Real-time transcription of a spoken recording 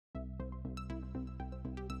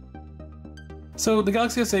So the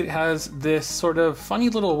Galaxy S8 has this sort of funny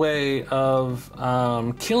little way of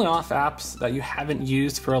killing off apps that you haven't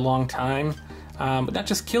used for a long time, but not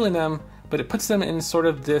just killing them, but it puts them in sort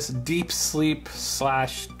of this deep sleep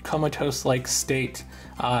 / comatose-like state.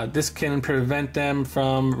 This can prevent them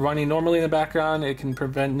from running normally in the background. It can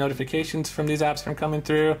prevent notifications from these apps from coming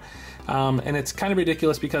through. And it's kind of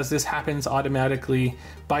ridiculous because this happens automatically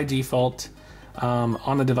by default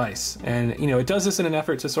on the device. And it does this in an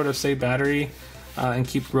effort to sort of save battery and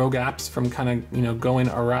keep rogue apps from kind of going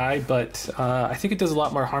awry, but I think it does a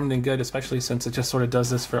lot more harm than good, especially since it just sort of does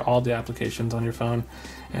this for all the applications on your phone,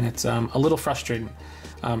 and it's a little frustrating,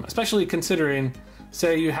 especially considering,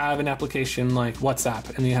 say you have an application like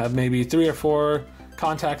WhatsApp and you have maybe 3 or 4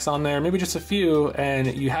 contacts on there, maybe just a few,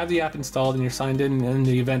 and you have the app installed and you're signed in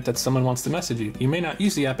the event that someone wants to message you. You may not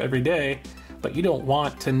use the app every day, but you don't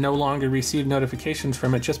want to no longer receive notifications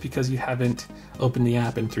from it just because you haven't opened the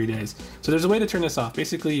app in 3 days. So there's a way to turn this off.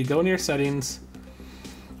 Basically, you go into your settings,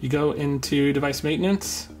 you go into device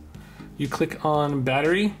maintenance, you click on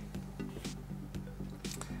battery,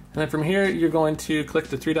 and then from here you're going to click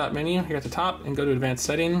the 3-dot menu here at the top and go to advanced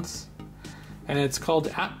settings, and it's called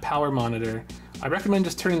app power monitor. I recommend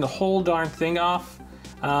just turning the whole darn thing off.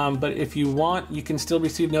 But if you want, you can still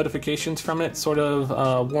receive notifications from it, sort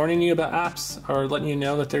of warning you about apps or letting you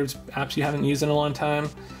know that there's apps you haven't used in a long time.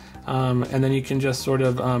 And then you can just sort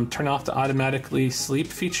of turn off the automatically sleep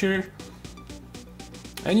feature.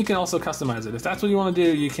 And you can also customize it. If that's what you want to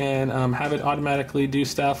do, you can have it automatically do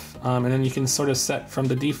stuff. And then you can sort of set from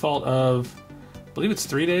the default of, I believe it's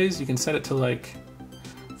 3 days, you can set it to like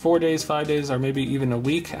 4 days, 5 days, or maybe even a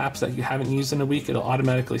week. Apps that you haven't used in a week, it'll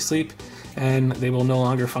automatically sleep and they will no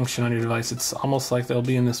longer function on your device. It's almost like they'll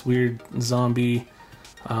be in this weird zombie,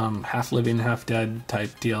 half living, half dead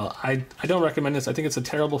type deal. I don't recommend this. I think it's a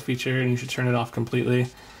terrible feature and you should turn it off completely.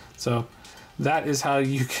 So that is how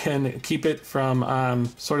you can keep it from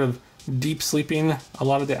sort of deep sleeping a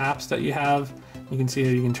lot of the apps that you have. You can see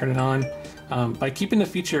here you can turn it on by keeping the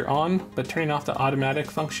feature on but turning off the automatic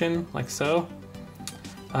function like so.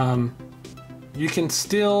 You can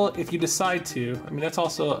still, if you decide to, I mean that's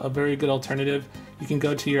also a very good alternative. You can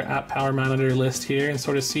go to your app power monitor list here and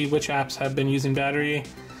sort of see which apps have been using battery.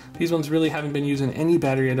 These ones really haven't been using any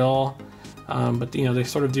battery at all, but they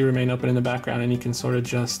sort of do remain open in the background, and you can sort of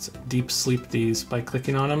just deep sleep these by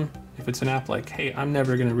clicking on them. If it's an app like, hey, I'm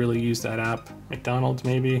never going to really use that app, McDonald's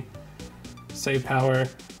maybe, save power,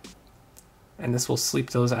 and this will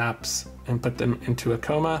sleep those apps and put them into a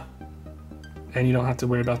coma. And you don't have to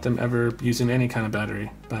worry about them ever using any kind of battery.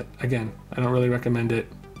 But again, I don't really recommend it.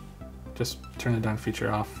 Just turn the darn feature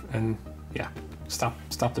off and yeah, stop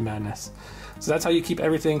the madness. So that's how you keep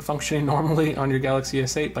everything functioning normally on your Galaxy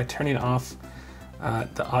S8, by turning off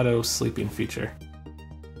the auto sleeping feature.